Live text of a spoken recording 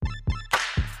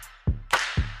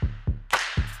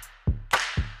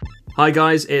Hi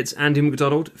guys, it's Andy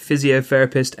McDonald,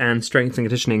 physiotherapist and strength and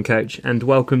conditioning coach, and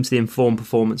welcome to the Informed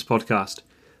Performance podcast.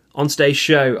 On today's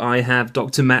show, I have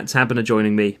Dr. Matt Taberner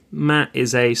joining me. Matt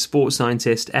is a sports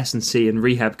scientist, S&C and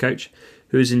rehab coach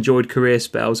who has enjoyed career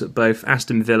spells at both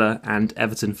Aston Villa and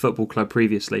Everton Football Club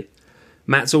previously.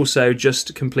 Matt's also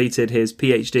just completed his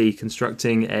PhD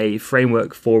constructing a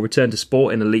framework for return to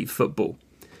sport in elite football.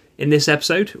 In this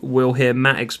episode, we'll hear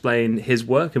Matt explain his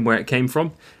work and where it came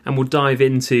from, and we'll dive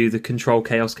into the Control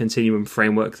Chaos Continuum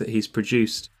framework that he's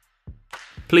produced.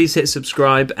 Please hit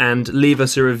subscribe and leave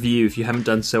us a review if you haven't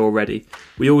done so already.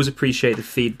 We always appreciate the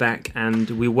feedback and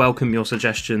we welcome your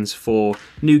suggestions for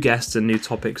new guests and new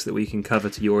topics that we can cover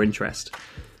to your interest.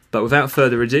 But without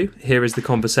further ado, here is the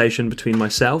conversation between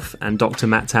myself and Dr.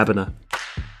 Matt Taberner.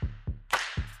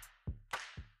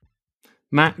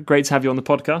 Matt, great to have you on the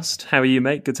podcast. How are you,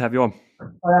 mate? Good to have you on.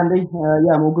 Hi, Andy.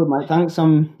 I'm all good, mate. Thanks.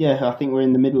 I think we're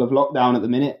in the middle of lockdown at the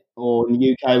minute, or in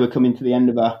the UK, we're coming to the end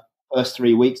of our first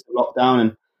 3 weeks of lockdown,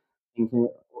 and thinking,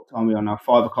 what time are we on now?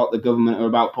 5 o'clock. The government are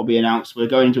about probably announced we're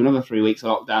going into another 3 weeks of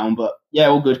lockdown, but yeah,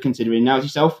 all good considering. How's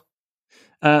yourself?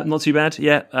 Not too bad.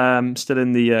 Yeah, still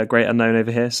in the great unknown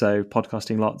over here. So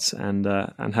podcasting lots and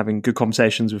having good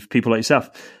conversations with people like yourself.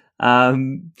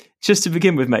 Just to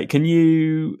begin with, mate, can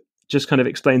you just kind of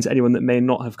explain to anyone that may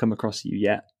not have come across you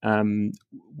yet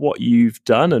what you've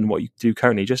done and what you do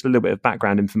currently? Just a little bit of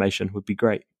background information would be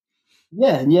great.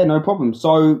 Yeah, no problem.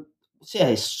 So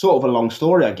it's sort of a long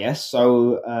story, I guess.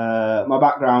 So my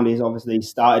background is obviously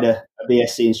started a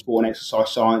BSc in sport and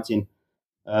exercise science in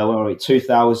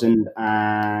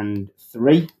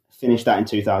 2003, finished that in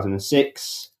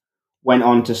 2006, went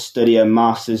on to study a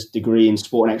master's degree in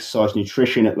sport and exercise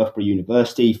nutrition at Loughborough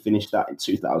University, finished that in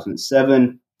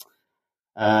 2007.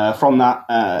 From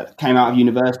that, came out of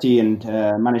university and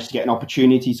managed to get an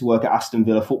opportunity to work at Aston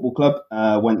Villa Football Club.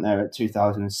 Went there at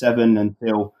 2007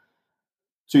 until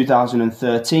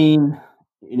 2013.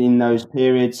 In those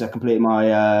periods, I completed my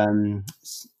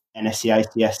NSCA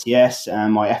CSTS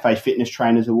and my FA Fitness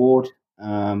Trainers Award.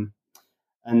 And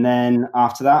then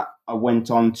after that, I went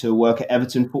on to work at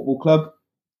Everton Football Club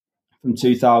from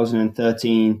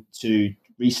 2013 to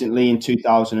recently in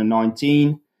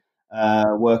 2019.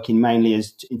 Working mainly in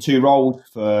two roles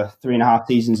for 3.5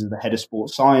 seasons as the head of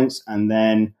sports science, and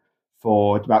then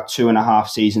for about 2.5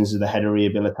 seasons as the head of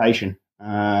rehabilitation.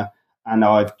 And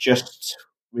I've just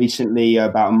recently,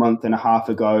 about a month and a half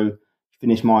ago,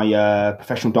 finished my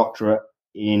professional doctorate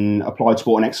in applied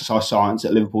sport and exercise science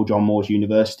at Liverpool John Moores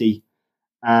University,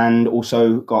 and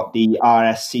also got the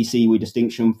RSCC with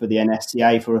distinction for the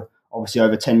NSCA for obviously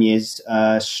over 10 years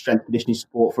strength conditioning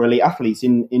support for elite athletes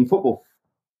in football.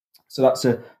 So that's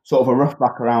a sort of a rough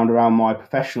background around my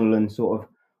professional and sort of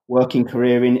working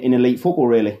career in elite football,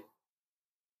 really.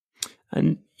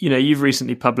 And, you've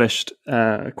recently published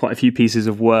quite a few pieces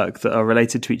of work that are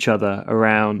related to each other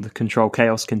around the Control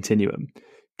Chaos Continuum.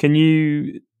 Can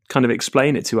you kind of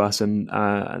explain it to us and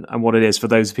what it is for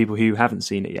those people who haven't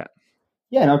seen it yet?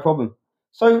 Yeah, no problem.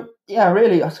 So,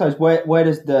 really, I suppose, where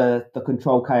does the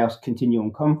Control Chaos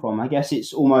Continuum come from? I guess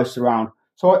it's almost around...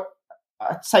 So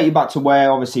I'd take you back to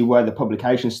where the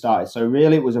publication started. So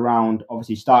really it was around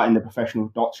obviously starting the professional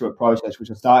doctorate process, which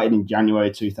I started in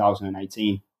January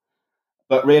 2018.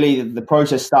 But really the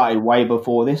process started way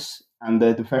before this, and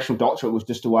the professional doctorate was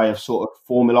just a way of sort of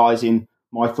formalising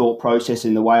my thought process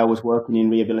in the way I was working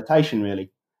in rehabilitation, really.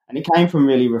 And it came from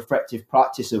really reflective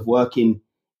practice of working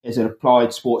as an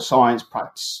applied sports science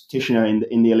practitioner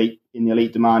in the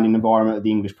elite demanding environment of the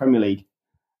English Premier League.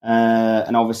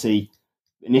 And obviously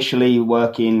initially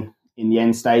working in the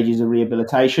end stages of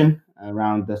rehabilitation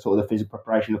around the sort of the physical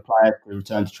preparation of players to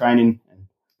return to training and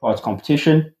prior to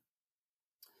competition.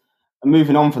 And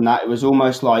moving on from that, it was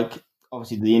almost like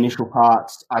obviously the initial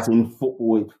parts, as in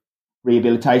football,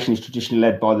 rehabilitation is traditionally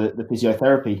led by the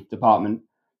physiotherapy department.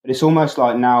 But it's almost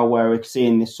like now where we're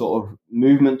seeing this sort of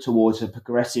movement towards a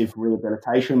progressive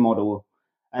rehabilitation model.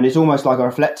 And it's almost like I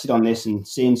reflected on this and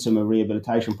seeing some of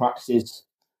rehabilitation practices.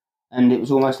 And it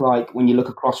was almost like when you look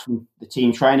across from the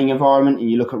team training environment and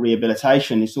you look at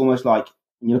rehabilitation, it's almost like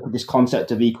when you look at this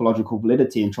concept of ecological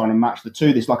validity and trying to match the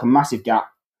two, there's like a massive gap.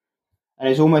 And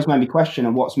it's almost made me question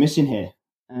of what's missing here.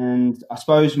 And I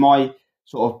suppose my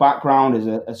sort of background as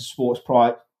a sports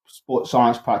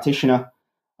science practitioner,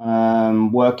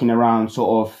 working around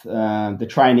sort of the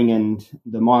training and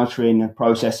the monitoring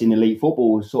process in elite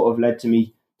football sort of led to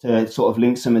me to sort of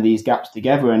link some of these gaps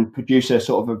together and produce a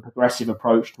sort of a progressive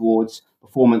approach towards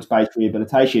performance-based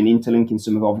rehabilitation, interlinking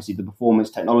some of obviously the performance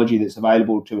technology that's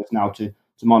available to us now to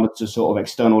monitor sort of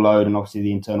external load and obviously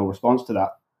the internal response to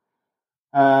that.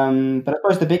 But I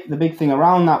suppose the big thing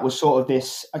around that was sort of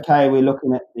this, okay, we're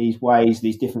looking at these ways,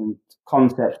 these different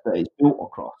concepts that it's built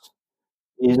across,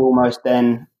 is almost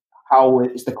then how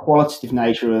it's the qualitative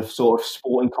nature of sort of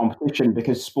sporting competition,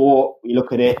 because sport, we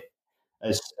look at it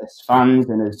as fans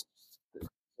and as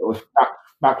sort of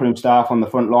backroom staff on the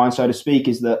front line, so to speak,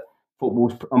 is that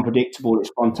football's unpredictable, it's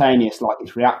spontaneous, like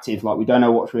it's reactive, like we don't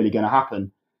know what's really going to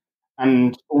happen.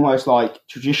 And almost like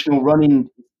traditional running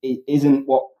isn't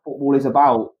what football is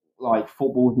about. Like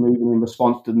football's moving in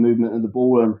response to the movement of the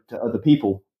ball and to other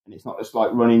people, and it's not just like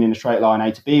running in a straight line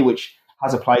A to B, which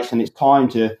has a place and it's time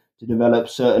to develop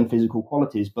certain physical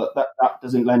qualities, but that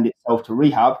doesn't lend itself to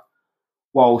rehab.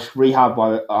 Whilst rehab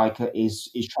is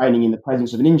training in the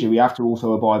presence of an injury, we have to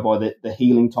also abide by the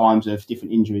healing times of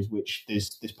different injuries, which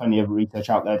there's plenty of research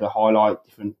out there to highlight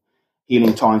different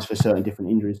healing times for certain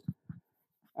different injuries.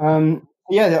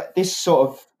 This sort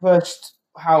of first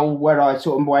where I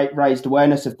sort of raised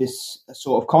awareness of this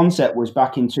sort of concept was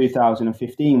back in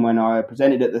 2015 when I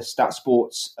presented at the Stat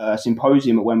Sports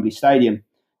Symposium at Wembley Stadium,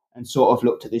 and sort of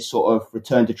looked at this sort of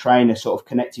return to trainer sort of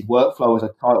connected workflow as I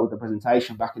titled the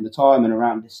presentation back in the time, and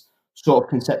around this sort of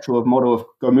conceptual model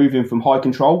of moving from high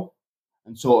control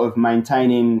and sort of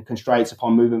maintaining constraints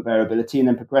upon movement variability, and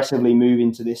then progressively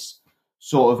moving to this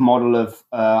sort of model of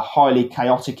highly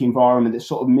chaotic environment that's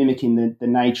sort of mimicking the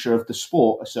nature of the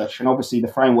sport as such. And obviously the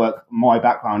framework, my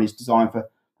background, is designed for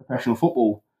professional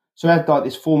football. So I had like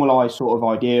this formalised sort of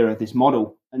idea of this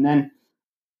model. And then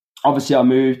obviously I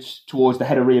moved towards the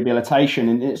head of rehabilitation,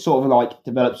 and it sort of like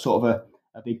developed sort of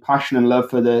a big passion and love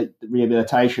for the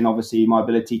rehabilitation. Obviously my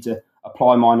ability to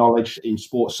apply my knowledge in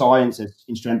sports science,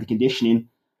 in strength and conditioning,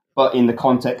 but in the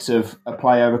context of a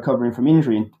player recovering from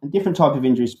injury, and different type of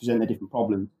injuries present their different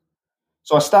problems.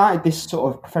 So I started this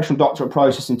sort of professional doctorate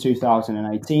process in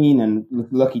 2018, and was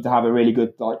lucky to have a really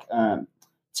good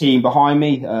team behind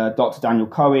me. Dr. Daniel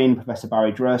Cohen, Professor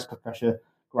Barry Drust, Professor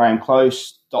Graham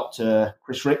Close, Dr.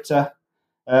 Chris Richter.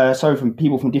 So from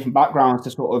people from different backgrounds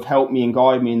to sort of help me and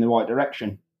guide me in the right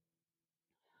direction.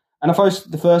 And I suppose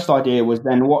the first idea was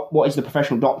then what is the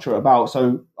professional doctorate about?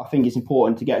 So I think it's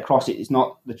important to get across it. It's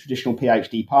not the traditional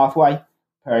PhD pathway,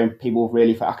 preparing people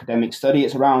really for academic study.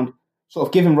 It's around sort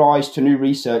of giving rise to new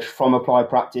research from applied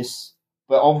practice,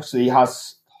 but obviously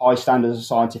has high standards of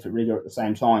scientific rigor at the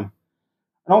same time.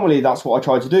 And ultimately, that's what I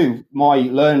try to do. My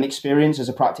learning experience as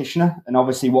a practitioner, and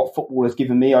obviously what football has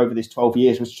given me over this 12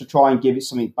 years, was to try and give it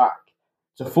something back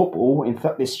to football. In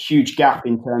fact, this huge gap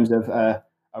in terms of a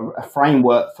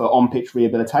framework for on-pitch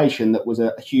rehabilitation that was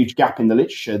a huge gap in the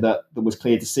literature that was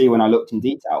clear to see when I looked in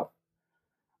detail.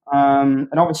 And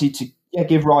obviously to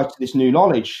give rise to this new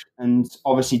knowledge, and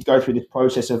obviously to go through this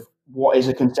process of what is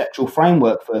a conceptual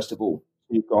framework, first of all.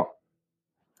 You've got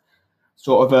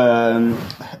sort of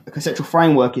a conceptual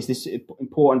framework is this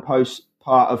important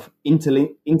part of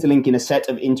interlinking a set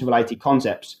of interrelated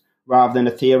concepts rather than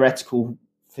a theoretical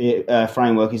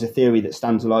framework is a theory that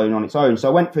stands alone on its own. So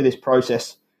I went through this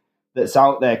process that's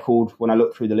out there called, when I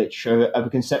looked through the literature, of a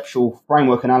conceptual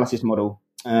framework analysis model.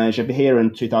 Jabir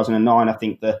in 2009, I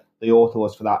think the author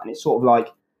was for that. And it's sort of like,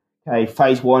 okay,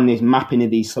 phase one is mapping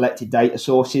of these selected data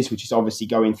sources, which is obviously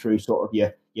going through sort of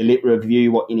your lit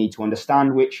review, what you need to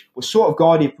understand, which was sort of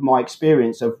guided from my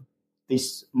experience of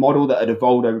this model that had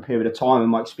evolved over a period of time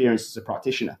and my experience as a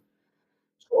practitioner.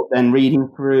 Sort of then reading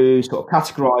through, sort of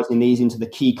categorizing these into the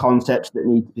key concepts that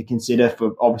need to be considered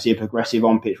for obviously a progressive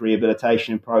on-pitch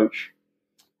rehabilitation approach.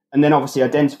 And then obviously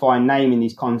identifying, naming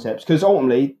these concepts, because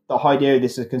ultimately the idea of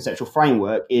this as a conceptual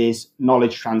framework is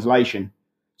knowledge translation.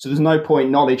 So there's no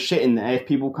point knowledge sitting there if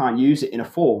people can't use it in a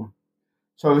form.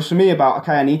 So it was for me about,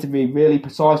 okay, I need to be really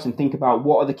precise and think about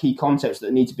what are the key concepts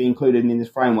that need to be included in this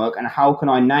framework and how can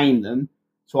I name them.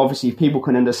 So obviously people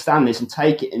can understand this and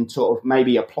take it and sort of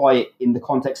maybe apply it in the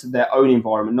context of their own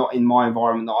environment, not in my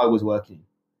environment that I was working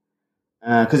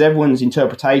in. Because everyone's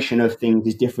interpretation of things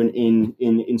is different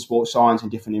in sports science and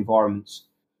different environments.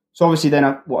 So obviously then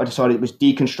what I decided was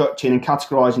deconstructing and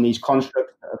categorizing these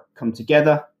constructs that have come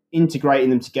together,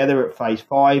 integrating them together at phase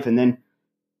 5, and then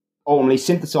ultimately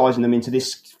synthesizing them into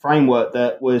this framework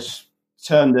that was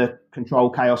termed the control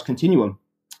chaos continuum.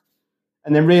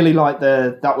 And then really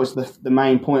that was the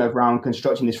main point around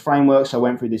constructing this framework. So I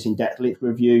went through this in-depth literature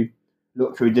review,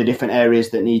 looked through the different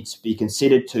areas that need to be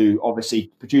considered to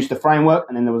obviously produce the framework.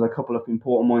 And then there was a couple of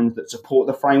important ones that support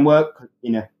the framework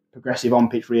in a progressive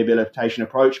on-pitch rehabilitation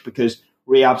approach, because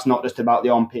rehab's not just about the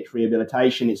on-pitch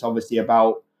rehabilitation. It's obviously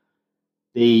about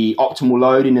the optimal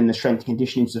loading and the strength and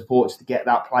conditioning supports to get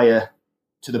that player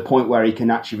to the point where he can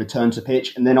actually return to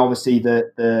pitch. And then obviously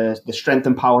the strength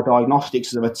and power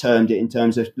diagnostics, as I've termed it, in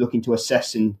terms of looking to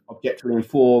assess and objectively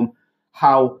inform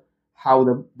how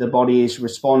the body is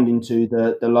responding to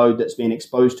the load that's being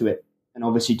exposed to it, and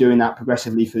obviously doing that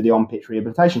progressively through the on-pitch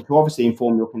rehabilitation to obviously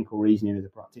inform your clinical reasoning as a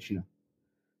practitioner.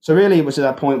 So really, it was at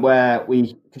that point where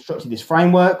we constructed this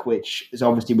framework, which is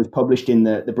obviously was published in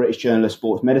the British Journal of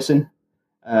Sports Medicine,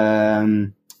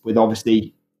 with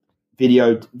obviously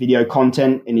video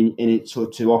content in it, sort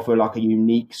of to offer like a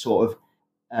unique sort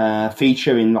of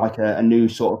feature in like a new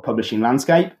sort of publishing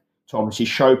landscape to obviously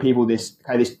show people this.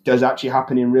 Okay, this does actually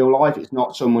happen in real life. It's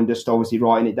not someone just obviously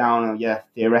writing it down. Or, yeah,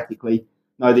 theoretically,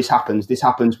 no, this happens. This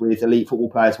happens with elite football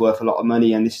players worth a lot of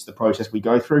money, and this is the process we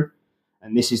go through.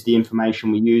 And this is the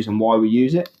information we use and why we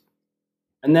use it.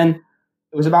 And then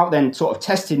it was about then sort of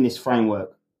testing this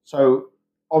framework. So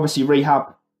obviously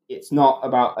rehab, it's not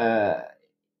about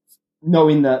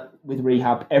knowing that with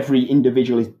rehab, every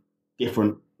individual is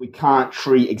different. We can't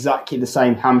treat exactly the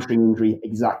same hamstring injury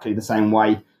exactly the same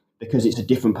way because it's a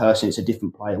different person, it's a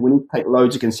different player. We need to take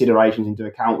loads of considerations into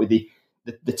account with the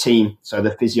team. So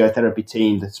the physiotherapy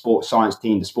team, the sports science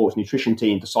team, the sports nutrition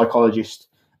team, the psychologist,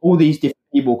 all these different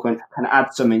people can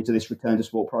add something to this return to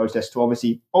sport process to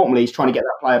obviously, ultimately, is trying to get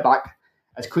that player back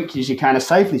as quickly as you can, as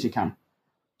safely as you can.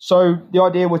 So the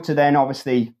idea was to then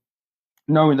obviously,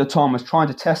 knowing the time, was trying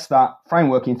to test that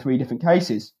framework in 3 different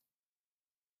cases,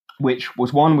 which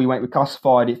was one, we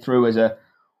classified it through as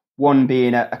one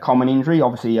being a common injury,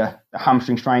 obviously a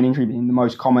hamstring strain injury being the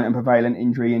most common and prevalent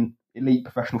injury in elite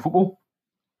professional football.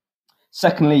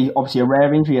 Secondly, obviously a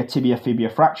rare injury, a tibia-fibia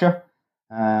fracture.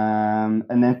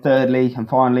 And then thirdly and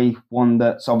finally, one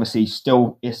that's obviously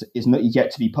still is not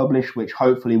yet to be published, which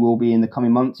hopefully will be in the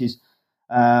coming months, is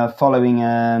following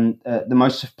one of the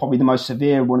most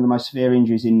severe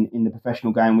injuries in the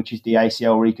professional game, which is the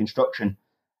ACL reconstruction.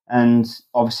 And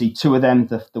obviously 2 of them,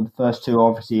 the first 2 are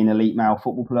obviously in elite male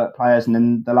football players, and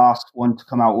then the last one to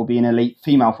come out will be an elite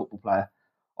female football player.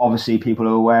 Obviously, people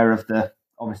are aware of the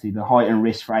heightened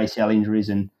risk for ACL injuries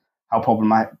and how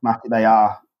problematic they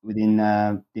are within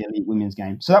the elite women's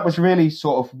game. So that was really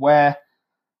sort of where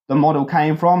the model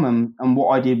came from and what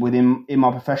I did in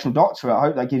my professional doctorate. I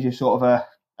hope that gives you sort of a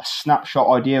snapshot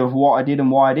idea of what I did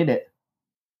and why I did it.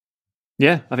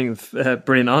 Yeah, I think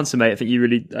brilliant answer, mate. I think you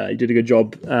really you did a good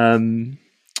job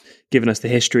giving us the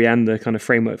history and the kind of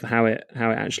framework for how it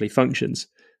actually functions.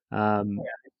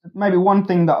 Maybe one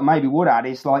thing that I maybe would add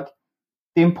is like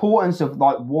the importance of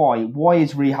like why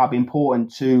is rehab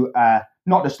important to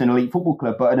not just an elite football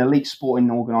club, but an elite sporting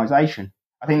organisation.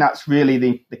 I think that's really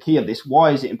the key of this.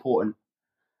 Why is it important?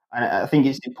 And I think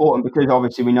it's important because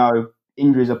obviously we know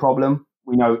injury is a problem.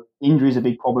 We know injury is a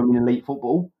big problem in elite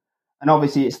football. And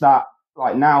obviously it's that,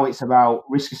 like now it's about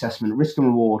risk assessment, risk and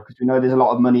reward, because we know there's a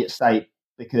lot of money at stake,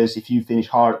 because if you finish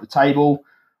higher at the table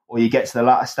or you get to the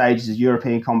latter stages of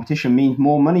European competition, means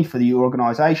more money for the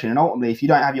organisation. And ultimately, if you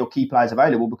don't have your key players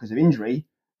available because of injury,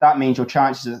 that means your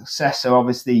chances of success are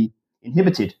obviously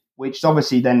inhibited, which is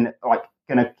obviously then like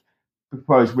going to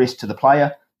propose risk to the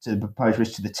player, to propose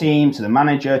risk to the team, to the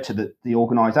manager, to the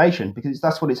organisation, because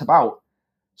that's what it's about.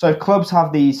 So if clubs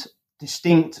have these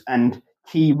distinct and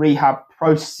key rehab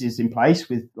processes in place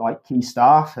with like key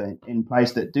staff in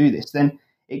place that do this, then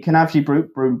it can actually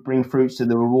bring fruits to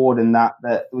the reward, and that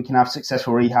we can have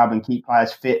successful rehab and keep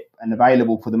players fit and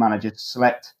available for the manager to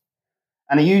select.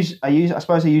 And I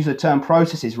suppose I use the term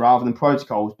processes rather than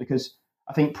protocols, because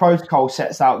I think protocol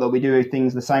sets out that we do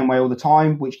things the same way all the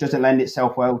time, which doesn't lend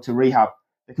itself well to rehab,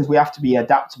 because we have to be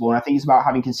adaptable. And I think it's about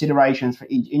having considerations for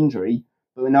each injury,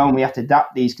 but we know we have to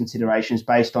adapt these considerations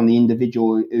based on the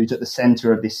individual who's at the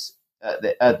centre of this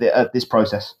this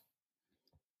process.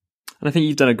 And I think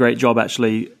you've done a great job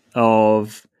actually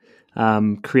of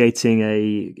creating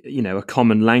a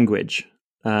common language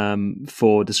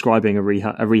for describing a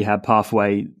rehab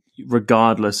pathway,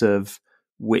 regardless of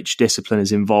which discipline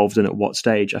is involved and at what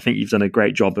stage. I think you've done a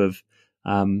great job of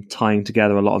tying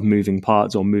together a lot of moving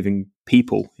parts or moving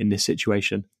people in this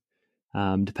situation,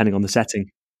 depending on the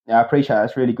setting. Yeah, I appreciate that.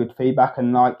 That's really good feedback,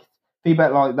 and like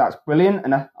feedback like that's brilliant.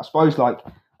 And I suppose like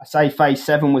I say, phase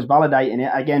 7 was validating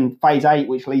it. Again, phase 8,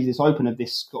 which leaves this open of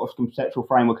this sort of conceptual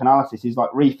framework analysis, is like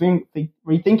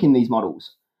rethinking these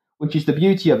models, which is the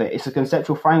beauty of it. It's a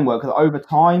conceptual framework that over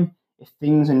time, if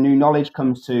things and new knowledge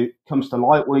comes to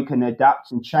light, we can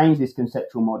adapt and change this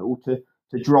conceptual model to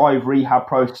drive rehab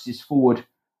processes forward.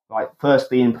 Like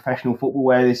firstly in professional football,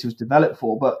 where this was developed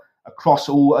for, but across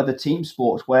all other team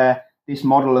sports where this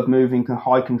model of moving from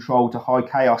high control to high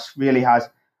chaos really has,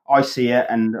 I see it,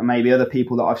 and maybe other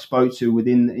people that I've spoke to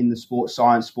in the sports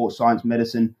science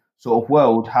medicine sort of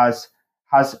world has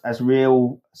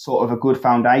real sort of a good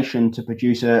foundation to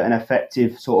produce an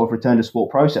effective sort of return to sport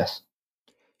process.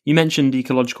 You mentioned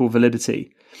ecological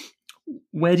validity.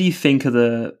 Where do you think are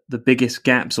the biggest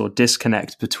gaps or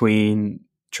disconnect between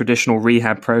traditional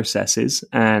rehab processes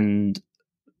and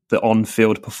the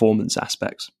on-field performance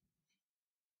aspects?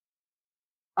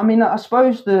 I mean, I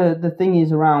suppose the thing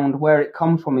is around where it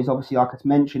comes from is obviously, like I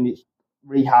mentioned, it's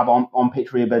rehab on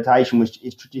pitch rehabilitation, which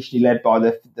is traditionally led by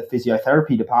the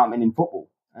physiotherapy department in football.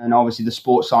 And obviously, the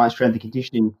sports science, strength and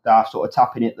conditioning staff sort of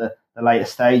tapping at the later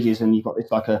stages. And you've got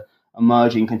this like a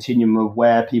emerging continuum of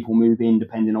where people move in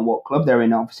depending on what club they're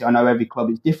in. Obviously, I know every club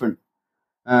is different.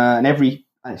 And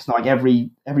it's like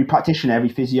every practitioner, every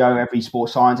physio, every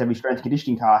sports science, every strength and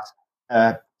conditioning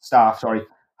staff,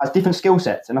 has different skill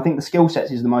sets. And I think the skill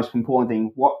sets is the most important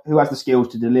thing. Who has the skills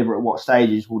to deliver at what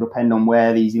stages will depend on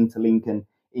where these interlink and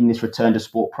in this return to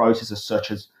sport process, as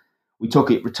such as we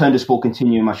took it return to sport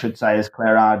continuum, I should say, as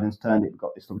Claire Arden's turned it. We've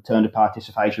got this return to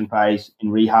participation phase in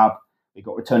rehab. We've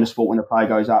got return to sport when the player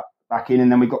goes back in,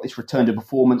 and then we've got this return to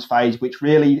performance phase, which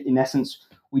really, in essence,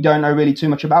 we don't know really too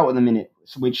much about at the minute,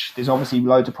 which there's obviously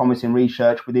loads of promising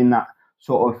research within that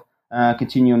sort of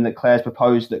continuum that Claire's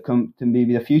proposed that can be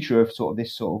the future of sort of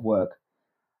this sort of work.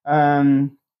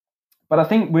 But I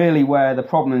think really where the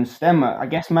problems stem, I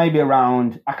guess maybe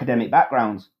around academic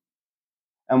backgrounds.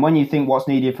 And when you think what's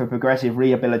needed for progressive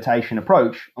rehabilitation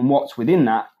approach and what's within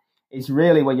that is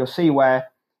really where you'll see where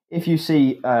if you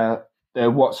see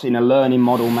what's in a learning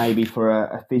model maybe for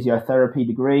a physiotherapy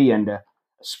degree and a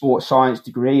sports science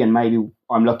degree, and maybe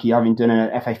I'm lucky having done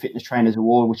an FA Fitness Trainers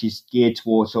Award, which is geared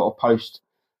towards sort of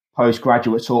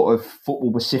postgraduate sort of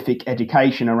football specific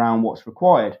education around what's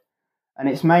required, and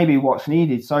it's maybe what's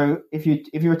needed. So if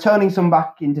you're turning some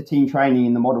back into team training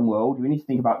in the modern world, we need to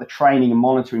think about the training and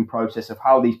monitoring process of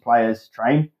how these players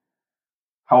train,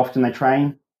 how often they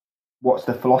train, what's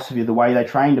the philosophy of the way they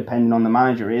train, depending on the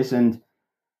manager is, and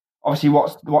obviously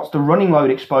what's the running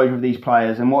load exposure of these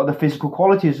players and what are the physical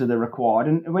qualities that are required.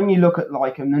 And when you look at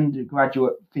like an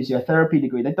undergraduate physiotherapy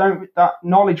degree, that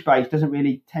knowledge base doesn't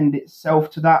really tend itself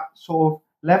to that sort of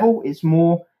level. It's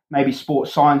more maybe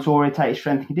sports science orientated,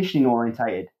 strength and conditioning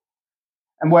orientated.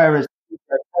 And whereas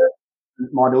the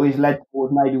model is led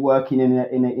towards maybe working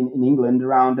in England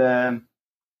around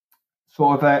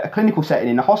sort of a clinical setting,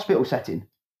 in a hospital setting,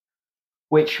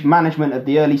 which management of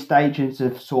the early stages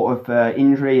of sort of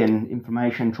injury and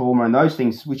inflammation, trauma and those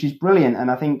things, which is brilliant.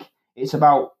 And I think it's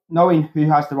about knowing who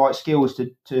has the right skills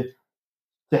to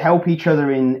help each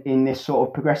other in this sort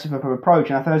of progressive approach.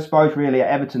 And I suppose really at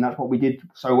Everton, that's what we did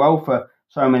so well for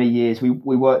so many years. We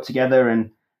worked together,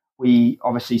 and we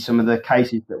obviously some of the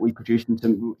cases that we produced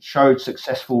showed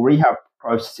successful rehab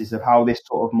processes of how this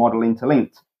sort of model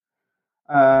interlinked.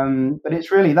 But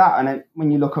it's really that. And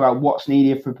when you look about what's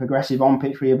needed for progressive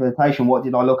on-pitch rehabilitation, what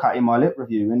did I look at in my LIP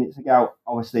review? And it's about,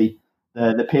 obviously,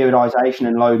 the periodisation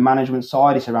and load management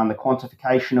side. It's around the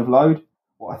quantification of load.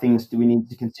 What things do we need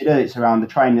to consider? It's around the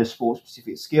training of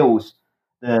sport-specific skills,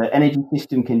 the energy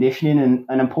system conditioning,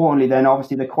 and importantly, then,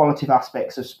 obviously, the qualitative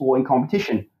aspects of sporting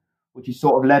competition, which has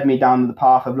sort of led me down the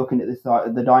path of looking at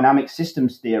the dynamic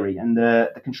systems theory and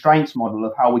the constraints model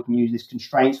of how we can use this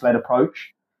constraints-led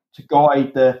approach to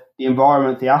guide the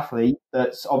environment of the athlete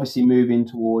that's obviously moving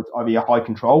towards either a high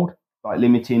controlled, like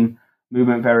limiting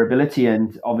movement variability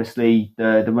and obviously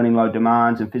the running load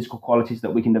demands and physical qualities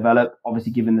that we can develop,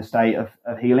 obviously given the state of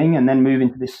healing, and then move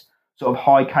into this sort of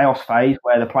high chaos phase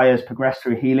where the players progress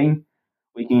through healing.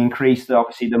 We can increase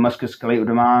obviously the musculoskeletal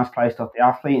demands placed off the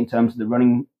athlete in terms of the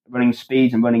running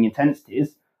speeds and running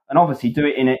intensities, and obviously do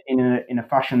it in a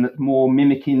fashion that's more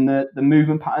mimicking the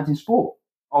movement patterns in sport.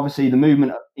 Obviously, the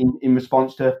movement in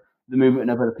response to the movement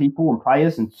of other people and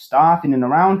players and staff in and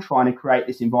around, trying to create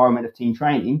this environment of team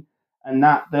training, and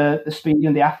that the speed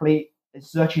of the athlete as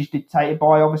such is dictated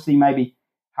by obviously maybe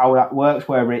how that works,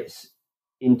 whether it's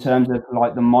in terms of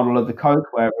like the model of the coach,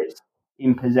 whether it's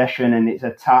in possession and it's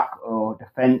attack or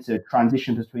defence or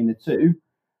transition between the two.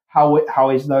 How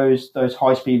is those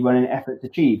high speed running efforts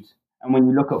achieved? And when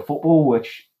you look at football,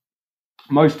 which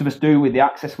most of us do with the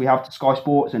access we have to Sky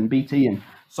Sports and BT and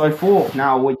so forth,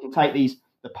 now we can take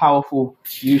the powerful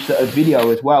use of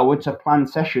video as well to plan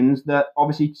sessions that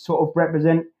obviously sort of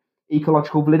represent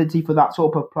ecological validity for that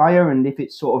sort of player, and if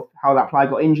it's sort of how that player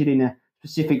got injured in a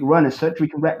specific run as such, we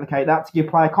can replicate that to give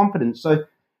player confidence. So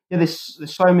yeah, there's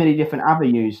so many different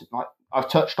avenues like I've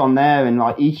touched on there, and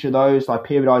like each of those, like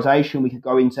periodization, we could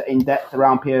go into in depth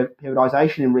around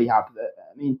periodization in rehab.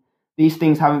 I mean, these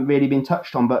things haven't really been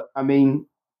touched on, but I mean,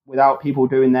 without people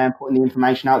doing there and putting the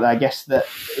information out there, I guess that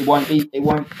it won't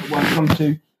come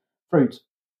to fruit.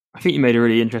 I think you made a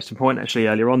really interesting point actually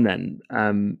earlier on. Then,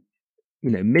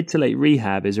 mid to late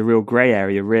rehab is a real grey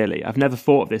area. Really, I've never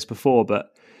thought of this before,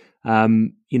 but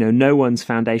No one's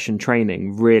foundation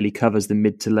training really covers the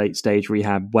mid to late stage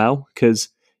rehab well, because,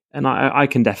 and I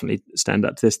can definitely stand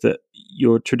up to this, that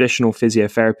your traditional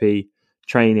physiotherapy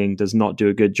training does not do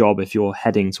a good job if you're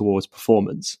heading towards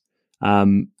performance,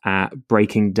 at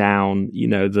breaking down,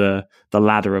 the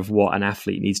ladder of what an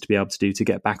athlete needs to be able to do to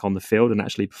get back on the field and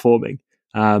actually performing.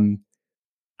 And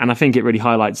I think it really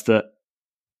highlights that,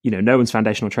 no one's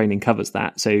foundational training covers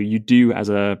that. So you do, as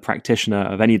a practitioner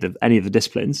of any of the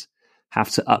disciplines, have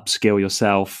to upskill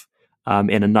yourself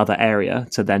in another area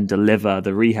to then deliver the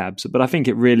rehabs. But I think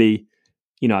it really,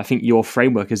 I think your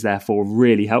framework is therefore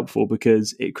really helpful,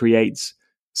 because it creates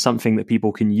something that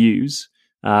people can use,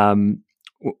 regardless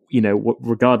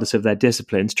of their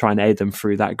discipline, to try and aid them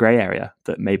through that grey area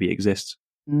that maybe exists.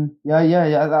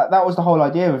 Yeah. That was the whole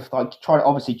idea of trying to,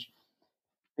 obviously,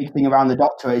 big thing around the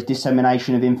doctorate is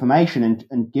dissemination of information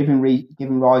and giving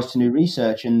rise to new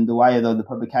research, and the way of the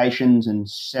publications and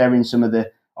sharing some of the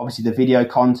video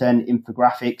content,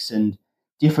 infographics, and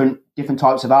different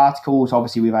types of articles.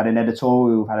 Obviously, we've had an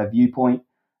editorial, we've had a viewpoint,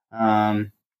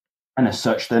 and as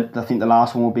such, that I think the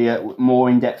last one will be a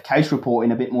more in-depth case report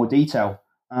in a bit more detail,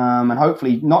 and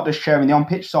hopefully not just sharing the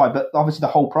on-pitch side, but obviously the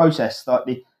whole process, like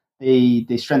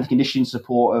the strength and conditioning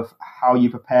support of how you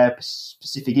prepare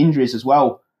specific injuries as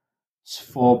well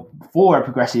for a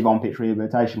progressive on-pitch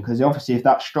rehabilitation. Because obviously, if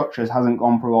that structure hasn't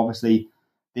gone through obviously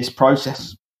this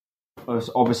process of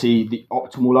obviously the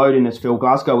optimal loading, as Phil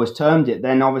Glasgow has termed it,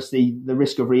 then obviously the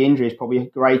risk of re-injury is probably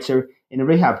greater in a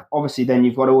rehab. Obviously, then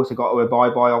you've also got to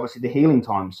abide by obviously the healing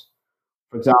times.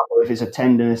 For example, if it's a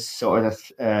tenderness sort of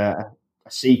a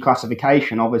C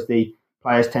classification, obviously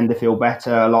players tend to feel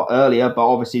better a lot earlier, but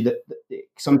obviously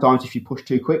sometimes if you push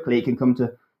too quickly, it can come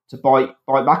to bite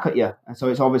back at you. And so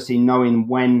it's obviously knowing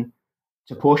when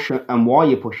to push and why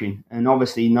you're pushing, and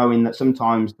obviously knowing that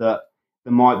sometimes that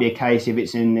there might be a case if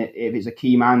it's a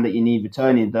key man that you need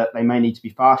returning, that they may need to be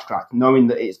fast tracked, knowing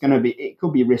that it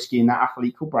could be risky and that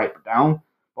athlete could break down.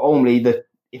 But only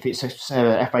if it's a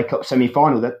FA Cup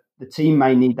semi-final, that the team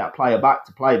may need that player back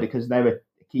to play because they're a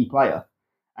key player.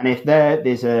 And if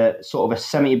there's a sort of a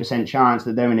 70% chance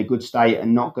that they're in a good state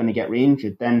and not going to get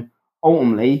re-injured, then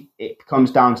ultimately it comes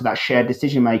down to that shared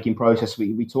decision-making process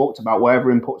we talked about, where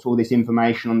everyone puts all this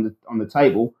information on the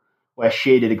table, where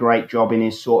Shear did a great job in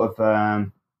his sort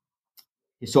of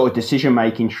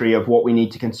decision-making tree of what we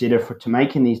need to consider to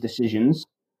making these decisions.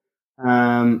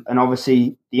 And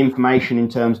obviously the information in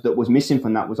terms that was missing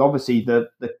from that was obviously the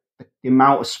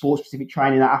amount of sport-specific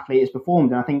training that athlete has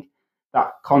performed. And I think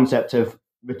that concept of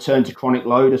return to chronic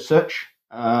load as such,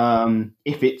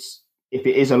 if it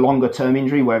is a longer term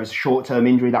injury, where it's a short term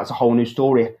injury, that's a whole new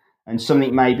story, and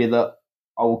something maybe that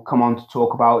I'll come on to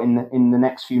talk about in the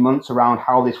next few months around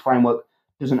how this framework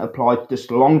doesn't apply to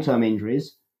just long term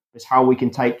injuries. It's how we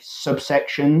can take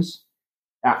subsections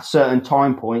at certain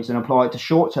time points and apply it to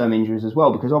short term injuries as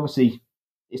well, because obviously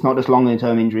it's not just long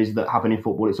term injuries that happen in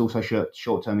football; it's also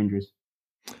short term injuries.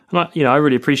 I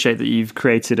really appreciate that you've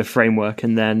created a framework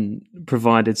and then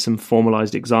provided some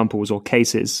formalized examples or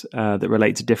cases that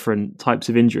relate to different types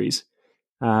of injuries.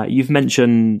 You've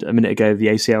mentioned a minute ago the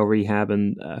ACL rehab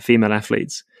and female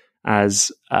athletes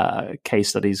as case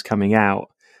studies coming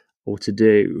out or to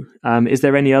do. Is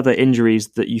there any other injuries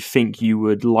that you think you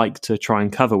would like to try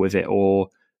and cover with it, or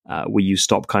will you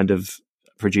stop kind of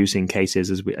producing cases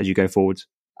as you go forward?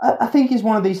 I think it's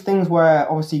one of these things where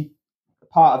obviously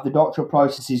part of the doctoral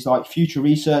process is like future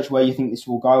research, where you think this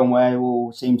will go and where it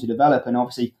will seem to develop. And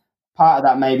obviously part of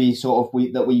that may be sort of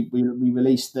we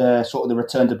released the sort of the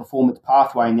return to performance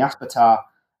pathway in the Aspetar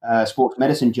Sports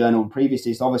Medicine Journal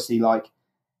previously. It's obviously like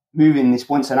moving this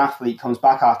once an athlete comes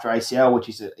back after ACL, which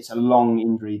is it's a long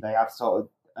injury. They have sort of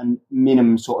a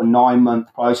minimum sort of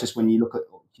 9-month process when you look at,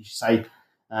 you say,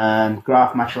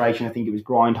 graft maturation. I think it was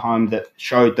Grindheim that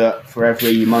showed that for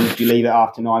every month you leave it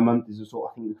after 9 months, there's a sort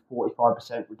of, I think,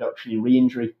 45% reduction in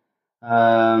re-injury,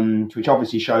 which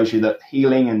obviously shows you that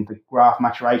healing and the graft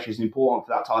maturation is important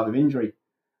for that type of injury.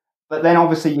 But then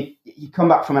obviously you come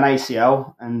back from an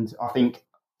ACL, and I think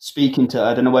speaking to,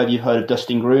 I don't know whether you've heard of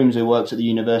Dustin Grooms, who works at the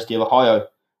University of Ohio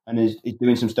and is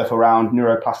doing some stuff around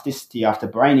neuroplasticity after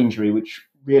brain injury, which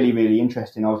really, really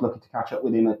interesting. I was lucky to catch up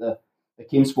with him at the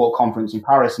Kinsport conference in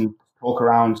Paris and talk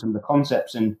around some of the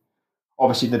concepts. And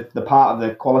obviously the part of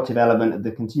the qualitative element of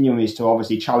the continuum is to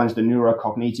obviously challenge the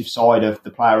neurocognitive side of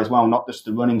the player as well, not just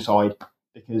the running side,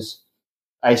 because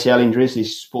ACL injuries,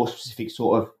 these sport-specific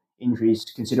sort of injuries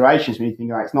considerations, when you think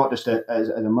about it, it's not just a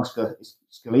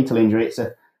musculoskeletal injury, it's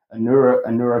a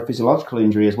neurophysiological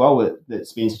injury as well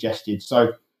that's being suggested.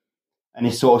 So and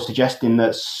is sort of suggesting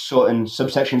that certain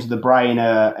subsections of the brain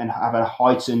and have a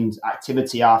heightened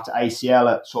activity after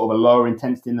ACL at sort of a lower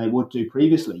intensity than they would do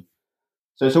previously.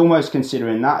 So it's almost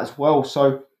considering that as well.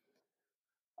 So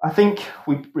I think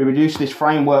we reduced this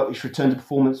framework, which return to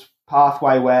performance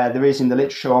pathway, where there is in the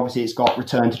literature, obviously it's got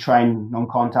return to train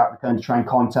non-contact, return to train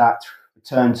contact,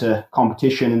 return to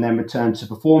competition, and then return to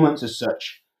performance as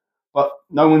such. But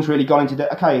no one's really gone into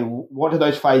that. Okay, what do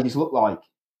those phases look like?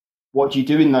 What do you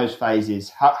do in those phases?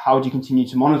 How do you continue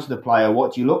to monitor the player?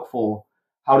 What do you look for?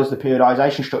 How does the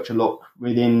periodization structure look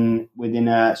within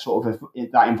a sort of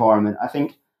that environment? I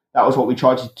think that was what we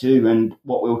tried to do, and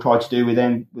what we'll try to do with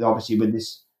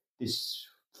this.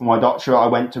 For my doctorate, I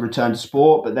went to return to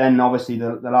sport, but then obviously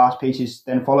the last piece is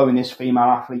then following this female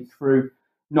athlete through,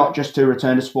 not just to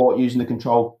return to sport using the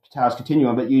control Tau's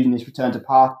continuum, but using this return to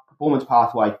performance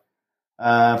pathway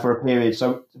for a period.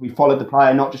 So we followed the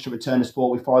player not just to return to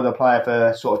sport, we followed the player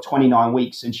for sort of 29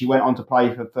 weeks, and she went on to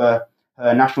play for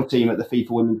her national team at the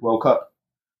FIFA Women's World Cup.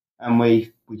 And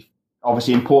we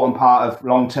obviously important part of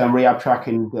long-term rehab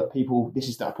tracking that people, this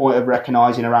is the point of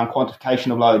recognising around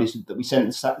quantification of load, is that we sent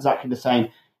exactly the same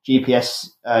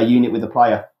GPS unit with the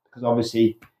player, because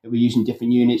obviously if we're using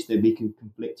different units, they'd be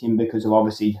conflicting because of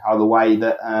obviously how the way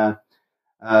that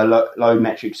load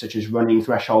metrics such as running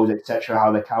thresholds, etc.,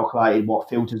 how they're calculated, what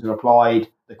filters are applied,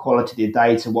 the quality of the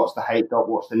data, what's the height dot,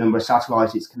 what's the number of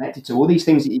satellites it's connected to, all these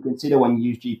things that you consider when you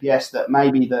use GPS that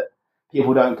maybe that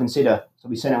people don't consider. So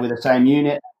we sent it with the same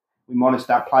unit. We monitor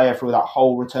that player through that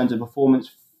whole return to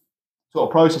performance sort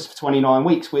of process for 29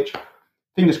 weeks, which,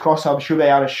 fingers crossed, I'm sure they'll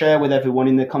be able to share with everyone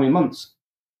in the coming months.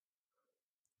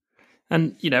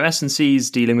 And, S&C's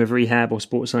dealing with rehab or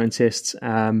sports scientists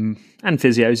and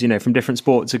physios, from different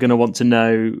sports are going to want to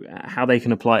know how they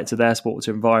can apply it to their sports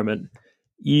environment.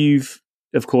 You've,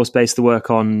 of course, based the work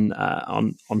on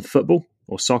football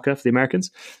or soccer for the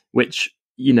Americans, which,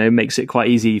 makes it quite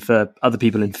easy for other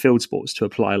people in field sports to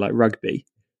apply, like rugby.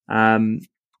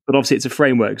 But obviously it's a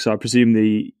framework, so I presume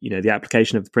the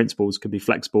application of the principles can be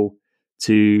flexible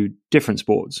to different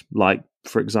sports, like,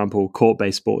 for example,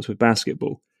 court-based sports with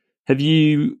basketball. Have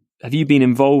you been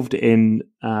involved in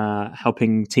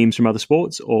helping teams from other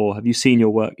sports, or have you seen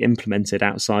your work implemented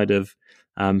outside of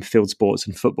field sports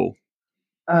and football?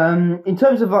 In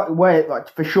terms of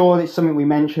for sure, it's something we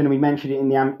mentioned, and we mentioned it in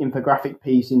the infographic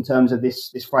piece. In terms of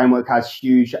this framework has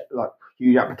huge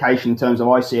application in terms of,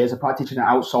 I see it as a practitioner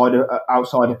outside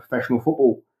of professional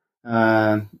football,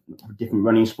 different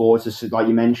running sports, like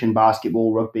you mentioned,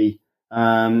 basketball, rugby.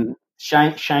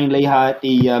 Shane Lee at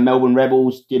the Melbourne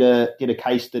Rebels did a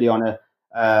case study on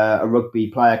a rugby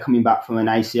player coming back from an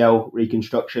ACL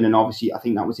reconstruction, and obviously I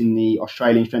think that was in the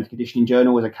Australian Strength and Conditioning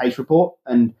Journal as a case report,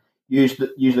 and use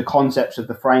the concepts of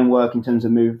the framework in terms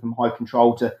of moving from high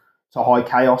control to high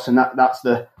chaos, and that's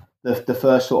the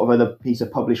first sort of other piece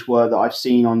of published work that I've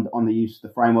seen on the use of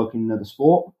the framework in another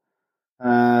sport.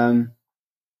 And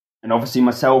obviously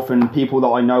myself and people that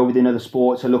I know within other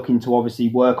sports are looking to obviously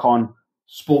work on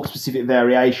sport-specific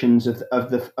variations of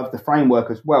the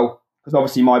framework as well, because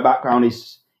obviously my background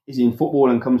is in football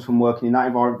and comes from working in that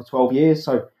environment for 12 years.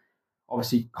 So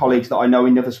obviously colleagues that I know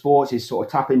in other sports is sort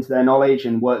of tap into their knowledge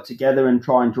and work together and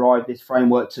try and drive this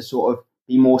framework to sort of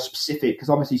be more specific, because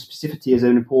obviously specificity is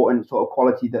an important sort of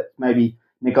quality that's maybe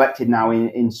neglected now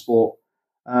in sport.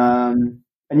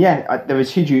 There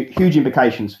is huge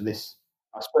implications for this.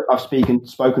 I've spoken.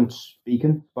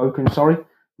 Sorry,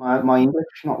 my English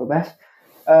not the best.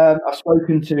 I've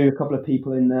spoken to a couple of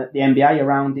people in the NBA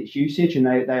around its usage, and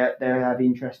they have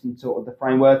interest in sort of the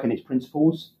framework and its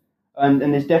principles. And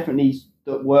there's definitely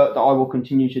the work that I will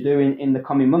continue to do in the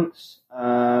coming months.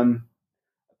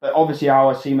 But obviously, how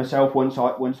I see myself once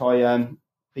I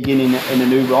begin in a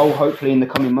new role, hopefully in the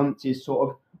coming months, is sort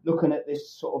of looking at this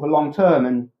sort of a long term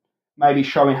and maybe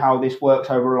showing how this works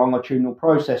over a longitudinal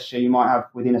process. So you might have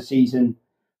within a season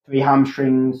 3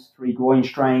 hamstrings, 3 groin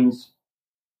strains,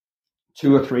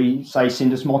 2 or 3, say,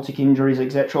 syndesmotic injuries,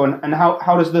 etc. And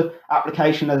how does the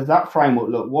application of that framework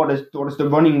look? What does the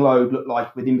running load look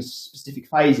like within specific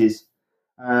phases?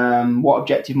 What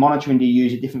objective monitoring do you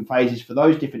use at different phases for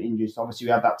those different injuries? Obviously,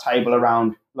 we have that table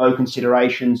around low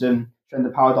considerations and strength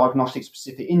of power diagnostic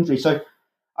specific injuries. So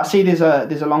I see there's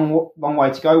a long way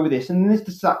to go with this, and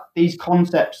these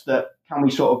concepts that can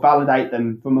we sort of validate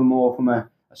them from a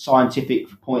scientific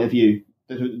point of view.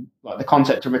 Like the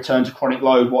concept of return to chronic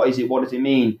load, what is it? What does it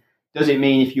mean? Does it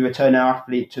mean if you return an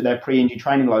athlete to their pre-injury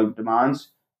training load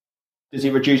demands, does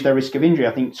it reduce their risk of injury?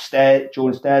 I think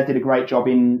Jordan Stairs did a great job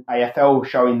in AFL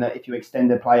showing that if you extend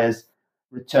the players'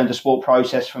 return to sport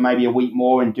process for maybe a week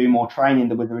more and do more training,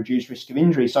 there was a reduced risk of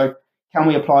injury. So can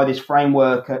we apply this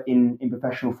framework in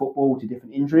professional football to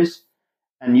different injuries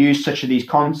and use such of these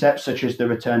concepts, such as the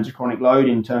return to chronic load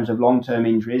in terms of long-term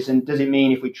injuries? And does it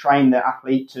mean if we train the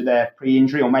athlete to their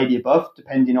pre-injury or maybe above,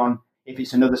 depending on if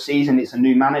it's another season, it's a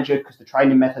new manager because the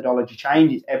training methodology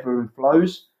change, it's ever and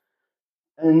flows.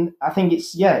 And I think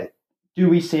it's, do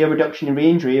we see a reduction in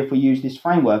re-injury if we use this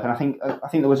framework? And I think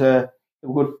there was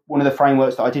one of the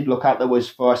frameworks that I did look at that was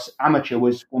for us amateur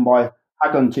was one by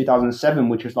Haglund in 2007,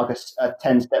 which was like a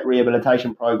 10-step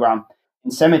rehabilitation program in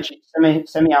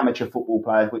semi-amateur football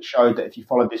players, which showed that if you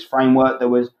followed this framework, there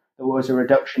was a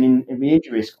reduction in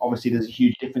re-injury risk. Obviously, there's a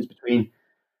huge difference between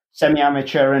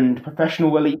semi-amateur and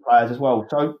professional elite players as well.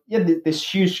 So, this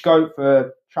huge scope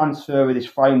for transfer with this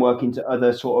framework into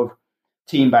other sort of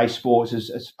team-based sports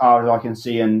as far as I can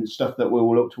see, and stuff that we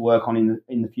will look to work on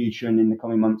in the future and in the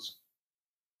coming months.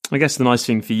 I guess the nice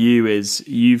thing for you is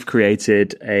you've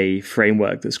created a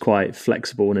framework that's quite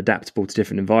flexible and adaptable to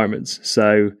different environments.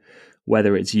 So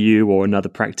whether it's you or another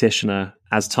practitioner,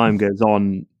 as time goes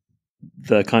on,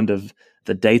 the kind of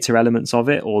the data elements of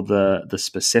it or the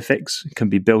specifics can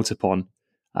be built upon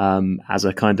as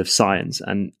a kind of science,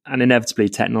 and inevitably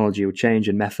technology will change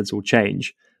and methods will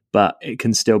change, but it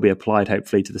can still be applied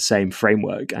hopefully to the same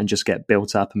framework and just get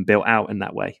built up and built out in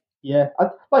that way. Yeah,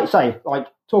 like you say,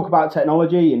 talk about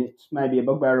technology, and it's maybe a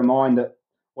bugbear of mine that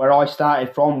where I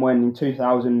started from, when in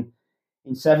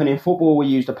 2007 in football we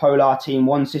used a Polar Team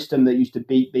 1 system that used to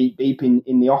beep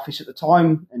in the office at the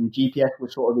time, and GPS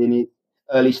was sort of in its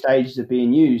early stages of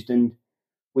being used, and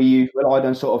we relied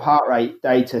on sort of heart rate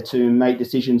data to make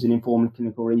decisions and inform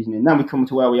clinical reasoning. Then we come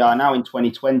to where we are now in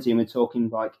 2020, and we're talking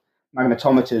like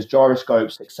magnetometers,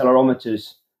 gyroscopes,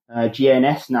 accelerometers,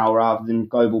 GNS now rather than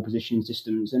global positioning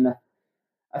systems. And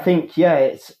I think,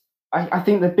 I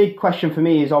think the big question for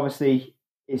me is obviously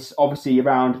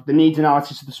around the needs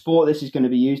analysis of the sport this is going to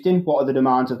be used in. What are the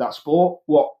demands of that sport?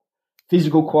 What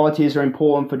physical qualities are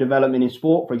important for development in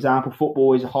sport? For example,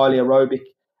 football is a highly aerobic,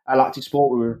 lactic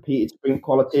sport with repeated sprint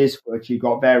qualities, which you've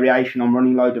got variation on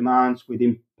running load demands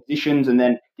within positions and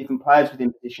then different players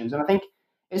within positions. And I think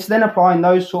it's then applying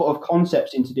those sort of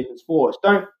concepts into different sports.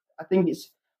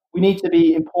 We need to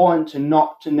be important to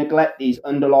not to neglect these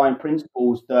underlying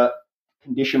principles that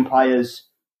condition players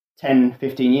 10,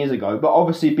 15 years ago, but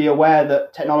obviously be aware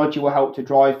that technology will help to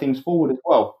drive things forward as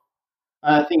well.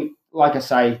 And I think, like I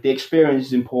say, the experience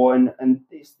is important, and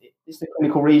it's the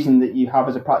clinical reason that you have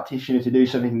as a practitioner to do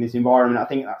something in this environment. I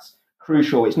think that's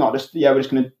crucial. It's not just, we're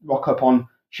just going to rock up on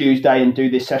Tuesday and do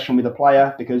this session with a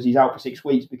player because he's out for 6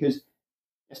 weeks, because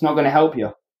it's not going to help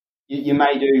you. You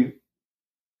may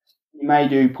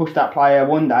do push that player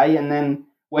one day, and then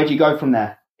where do you go from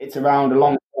there? It's around a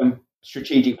long-term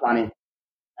strategic planning.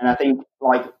 And I think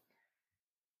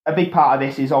a big part of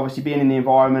this is obviously being in the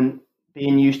environment,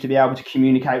 being used to be able to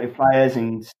communicate with players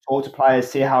and talk to players,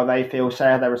 see how they feel, see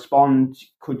how they respond.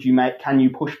 Can you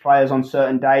push players on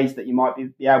certain days that you might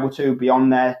be able to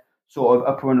beyond their sort of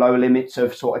upper and lower limits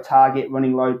of sort of target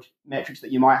running load metrics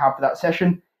that you might have for that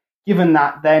session? Given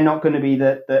that they're not going to be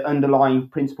the underlying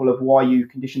principle of why you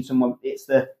condition someone, it's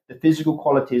the physical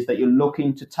qualities that you're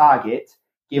looking to target,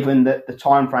 given the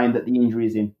time frame that the injury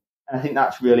is in. And I think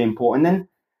that's really important. Then,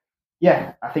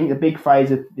 I think the big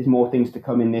phase of there's more things to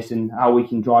come in this, and how we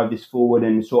can drive this forward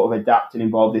and sort of adapt and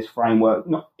involve this framework,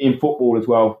 not in football as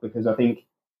well, because I think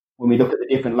when we look at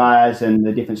the different layers and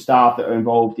the different staff that are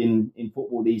involved in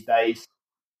football these days,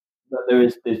 that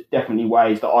there's definitely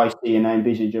ways that I see and I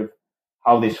envisage of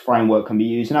how this framework can be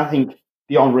used. And I think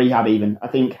beyond rehab even, I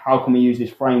think how can we use this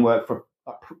framework for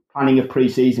planning a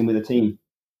pre-season with a team?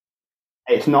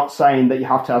 It's not saying that you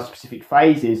have to have specific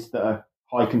phases that are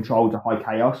high control to high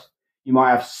chaos. You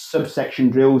might have subsection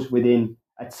drills within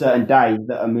a certain day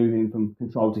that are moving from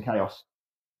control to chaos.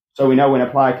 So we know when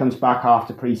a player comes back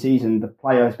after pre-season, the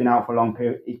player has been out for a long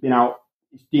period. He's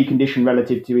deconditioned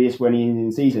relative to his when he's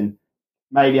in season.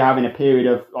 Maybe having a period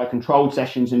of controlled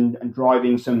sessions and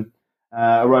driving some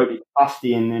aerobic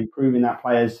capacity and improving that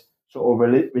player's sort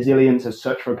of resilience as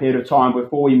such for a period of time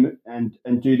before we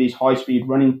and do these high-speed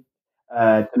running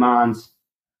demands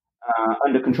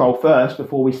under control first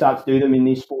before we start to do them in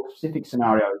these sport-specific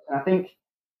scenarios. And I think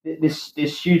this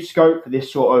huge scope for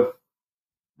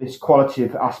this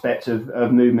qualitative aspect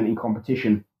of movement in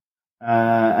competition.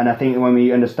 And I think when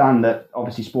we understand that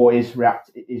obviously sport is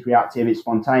reactive, it's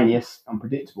spontaneous,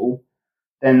 unpredictable,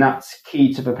 then that's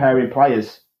key to preparing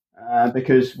players.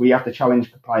 Because we have to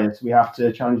challenge the players, we have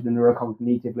to challenge them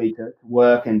neurocognitively to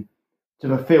work and to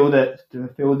fulfill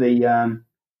the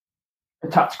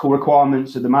tactical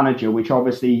requirements of the manager, which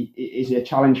obviously is a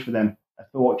challenge for them, a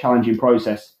challenging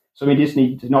process. So we just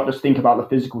need to not just think about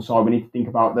the physical side; we need to think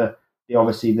about the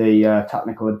obviously the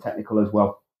technical and technical as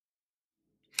well.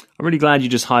 I'm really glad you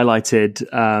just highlighted,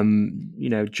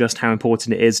 just how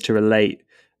important it is to relate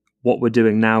what we're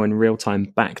doing now in real time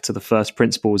back to the first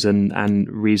principles and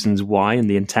reasons why and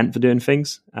the intent for doing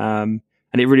things. And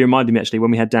it really reminded me, actually,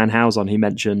 when we had Dan Howes on, he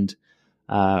mentioned,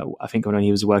 I think when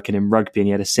he was working in rugby and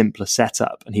he had a simpler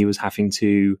setup and he was having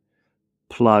to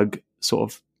plug sort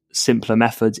of simpler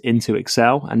methods into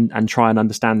Excel and try and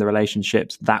understand the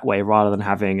relationships that way rather than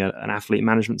having an athlete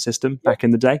management system back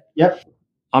in the day. Yep.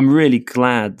 I'm really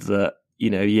glad that,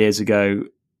 years ago,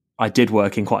 I did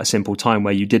work in quite a simple time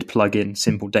where you did plug in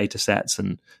simple data sets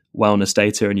and wellness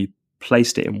data and you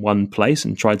placed it in one place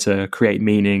and tried to create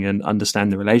meaning and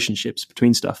understand the relationships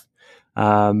between stuff.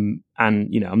 I'm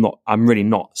really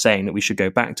not saying that we should go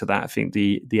back to that. I think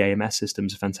the AMS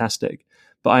systems are fantastic,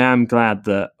 but I am glad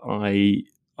that I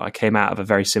came out of a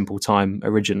very simple time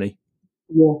originally.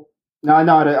 Yeah. No,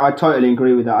 I totally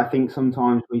agree with that. I think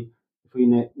sometimes if we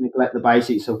neglect the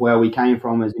basics of where we came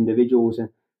from as individuals, and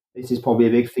this is probably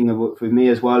a big thing for me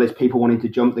as well, is people wanting to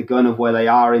jump the gun of where they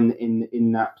are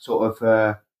in that sort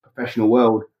of professional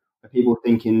world, where people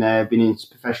thinking they've been in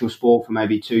professional sport for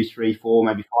maybe 2, 3, 4,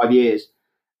 maybe 5 years,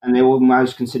 and they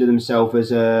almost consider themselves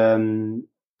as an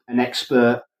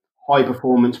expert, high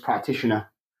performance practitioner,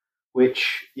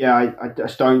 which, I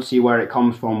just don't see where it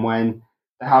comes from when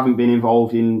they haven't been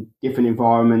involved in different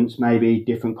environments, maybe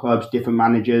different clubs, different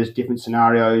managers, different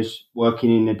scenarios,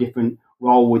 working in a different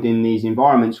role within these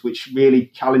environments, which really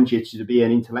challenge you to be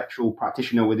an intellectual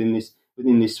practitioner within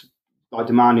this like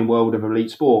demanding world of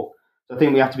elite sport. So I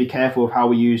think we have to be careful of how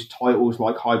we use titles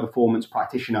like high performance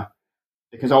practitioner,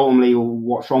 because ultimately,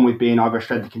 what's wrong with being either a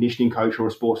strength and conditioning coach or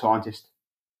a sports scientist?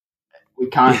 We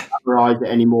can't categorize it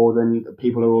any more than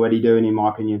people are already doing, in my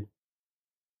opinion.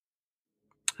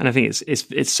 And I think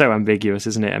it's so ambiguous,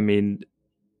 isn't it? I mean,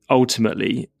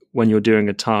 ultimately, when you're doing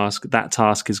a task, that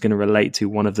task is going to relate to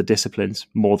one of the disciplines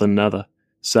more than another.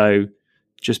 So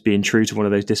just being true to one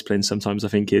of those disciplines sometimes, I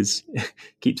think,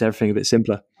 keeps everything a bit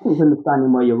simpler. I think it's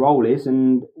understanding where your role is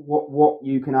and what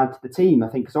you can add to the team. I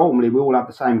think because ultimately we all have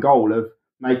the same goal of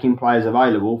making players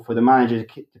available for the manager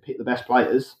to pick the best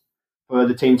players for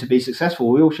the team to be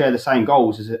successful. We all share the same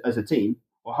goals as a team,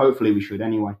 or hopefully we should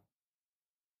anyway.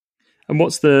 And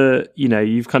what's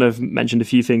you've kind of mentioned a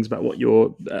few things about what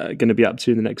you're going to be up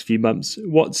to in the next few months.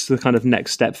 What's the kind of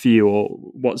next step for you, or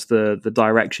what's the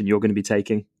direction you're going to be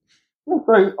taking? Yeah,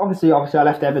 so obviously I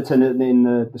left Everton in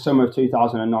the summer of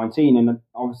 2019, and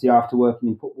obviously after working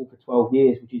in football for 12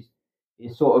 years, which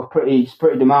is sort of pretty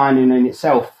demanding in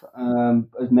itself.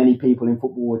 As many people in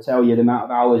football would tell you, the amount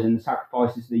of hours and the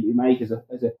sacrifices that you make as a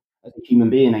human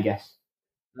being, I guess.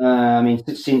 I mean,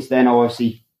 since then, I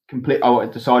obviously I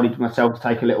decided myself to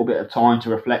take a little bit of time to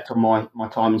reflect on my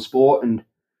time in sport and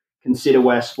consider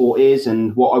where sport is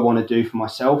and what I want to do for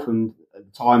myself. And at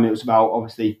the time, it was about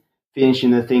obviously finishing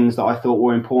the things that I thought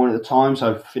were important at the time.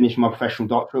 So finishing my professional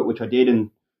doctorate, which I did, and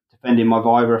defending my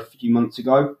Viva a few months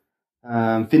ago.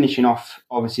 Finishing off,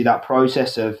 obviously, that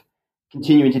process of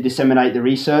continuing to disseminate the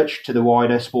research to the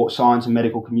wider sports science and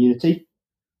medical community,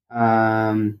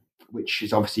 which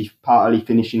is obviously partly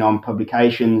finishing on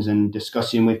publications and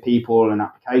discussing with people and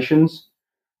applications.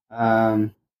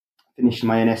 Finishing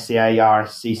my NSCA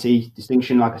RSCC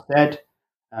distinction, like I said.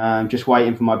 Just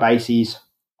waiting for my BASES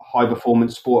high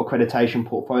performance sport accreditation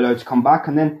portfolio to come back.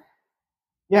 And then,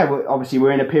 obviously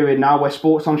we're in a period now where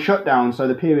sport's on shutdown. So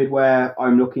the period where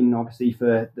I'm looking obviously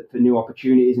for new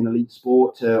opportunities in elite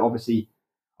sport. Obviously,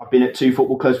 I've been at 2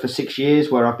 football clubs for 6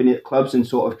 years where I've been at clubs and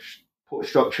sort of put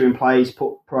structure in place,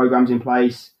 put programs in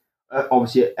place.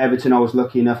 Obviously at Everton, I was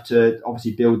lucky enough to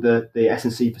obviously build the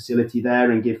S&C facility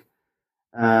there and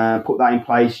put that in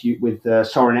place with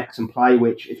Soren X and Play,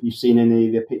 which if you've seen any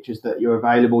of the pictures that are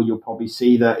available, you'll probably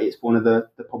see that it's one of the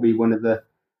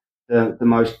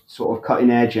most sort of cutting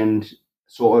edge and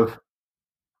sort of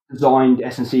designed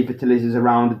S&C facilities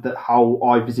around how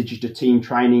I envisaged a team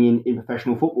training in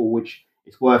professional football, which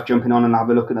it's worth jumping on and have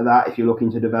a look at that if you're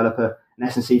looking to develop an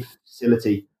S&C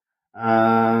facility.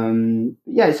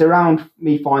 It's around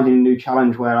me finding a new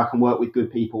challenge where I can work with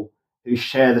good people who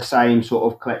share the same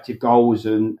sort of collective goals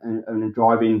and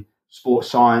driving sports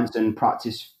science and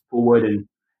practice forward and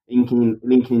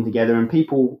linking together, and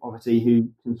people obviously who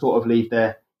can sort of leave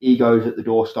their egos at the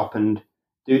doorstep and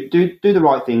do the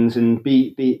right things and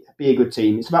be a good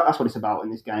team. That's what it's about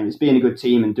in this game. It's being a good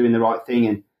team and doing the right thing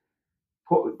and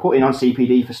putting on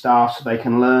CPD for staff so they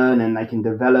can learn and they can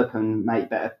develop and make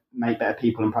better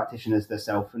people and practitioners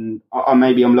themselves. And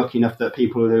I'm lucky enough that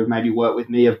people who maybe work with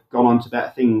me have gone on to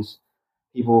better things.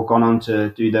 People have gone on to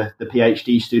do the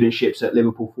PhD studentships at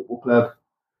Liverpool Football Club.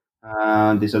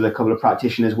 There's a couple of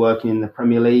practitioners working in the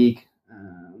Premier League.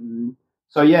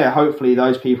 So yeah, hopefully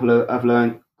those people have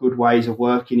learned good ways of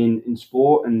working in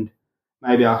sport, and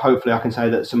maybe hopefully I can say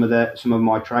that some of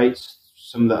my traits,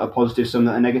 some that are positive, some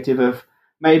that are negative, have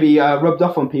maybe rubbed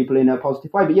off on people in a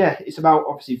positive way. But yeah, it's about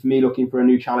obviously for me looking for a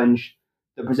new challenge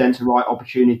that presents the right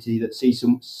opportunity, that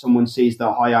someone sees that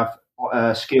I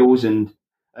have skills and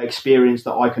experience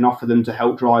that I can offer them to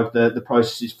help drive the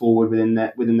processes forward within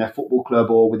their football club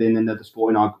or within another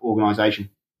sporting organisation.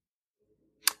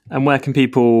 And where's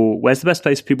the best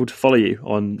place for people to follow you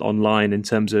online in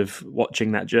terms of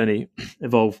watching that journey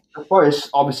evolve? I suppose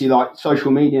obviously like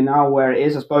social media now where it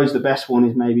is. I suppose the best one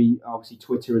is maybe obviously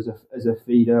Twitter as a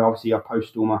feeder. Obviously I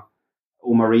post all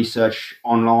my research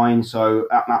online, so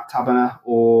at Matt Taberner,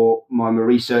 or my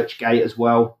Research Gate as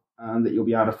well, that you'll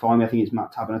be able to find me. I think it's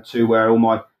Matt Taberner 2, where all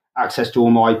my access to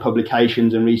all my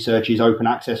publications and research is open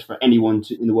access for anyone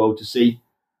in the world to see.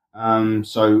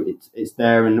 So it's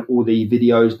there, and all the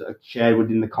videos that are shared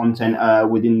within the content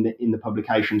in the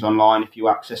publications online. If you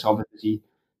access obviously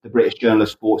the British Journal of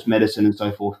Sports Medicine and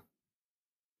so forth.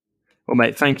 Well,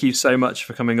 mate, thank you so much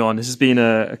for coming on. This has been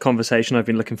a conversation I've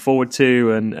been looking forward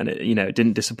to, and it, it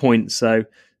didn't disappoint. So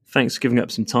thanks for giving up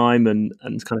some time and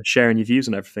kind of sharing your views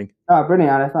on everything. Oh,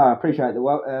 brilliant, Alex. I appreciate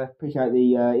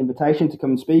the invitation to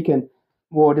come and speak, and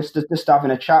more just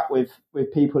having a chat with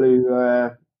people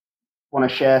who want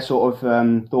to share sort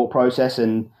of thought process,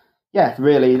 and yeah,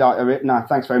 really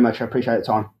thanks very much. I appreciate the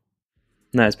time.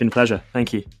 No, it's been a pleasure.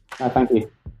 Thank you. No, thank you.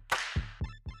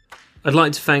 I'd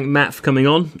like to thank Matt for coming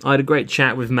on. I had a great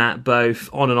chat with Matt both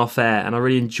on and off air, and I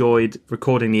really enjoyed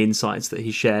recording the insights that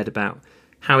he shared about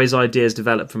how his ideas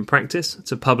developed from practice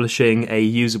to publishing a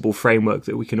usable framework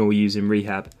that we can all use in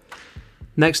rehab.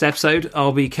 Next episode,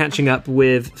 I'll be catching up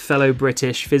with fellow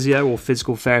British physio or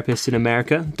physical therapist in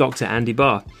America, Dr. Andy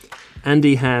Barr.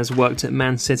 Andy has worked at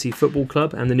Man City Football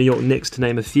Club and the New York Knicks, to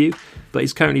name a few, but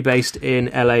he's currently based in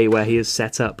LA, where he has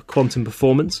set up Quantum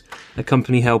Performance, a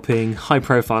company helping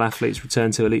high-profile athletes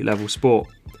return to elite-level sport.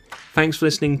 Thanks for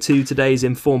listening to today's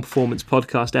Informed Performance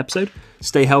podcast episode.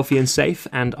 Stay healthy and safe,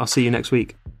 and I'll see you next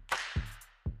week.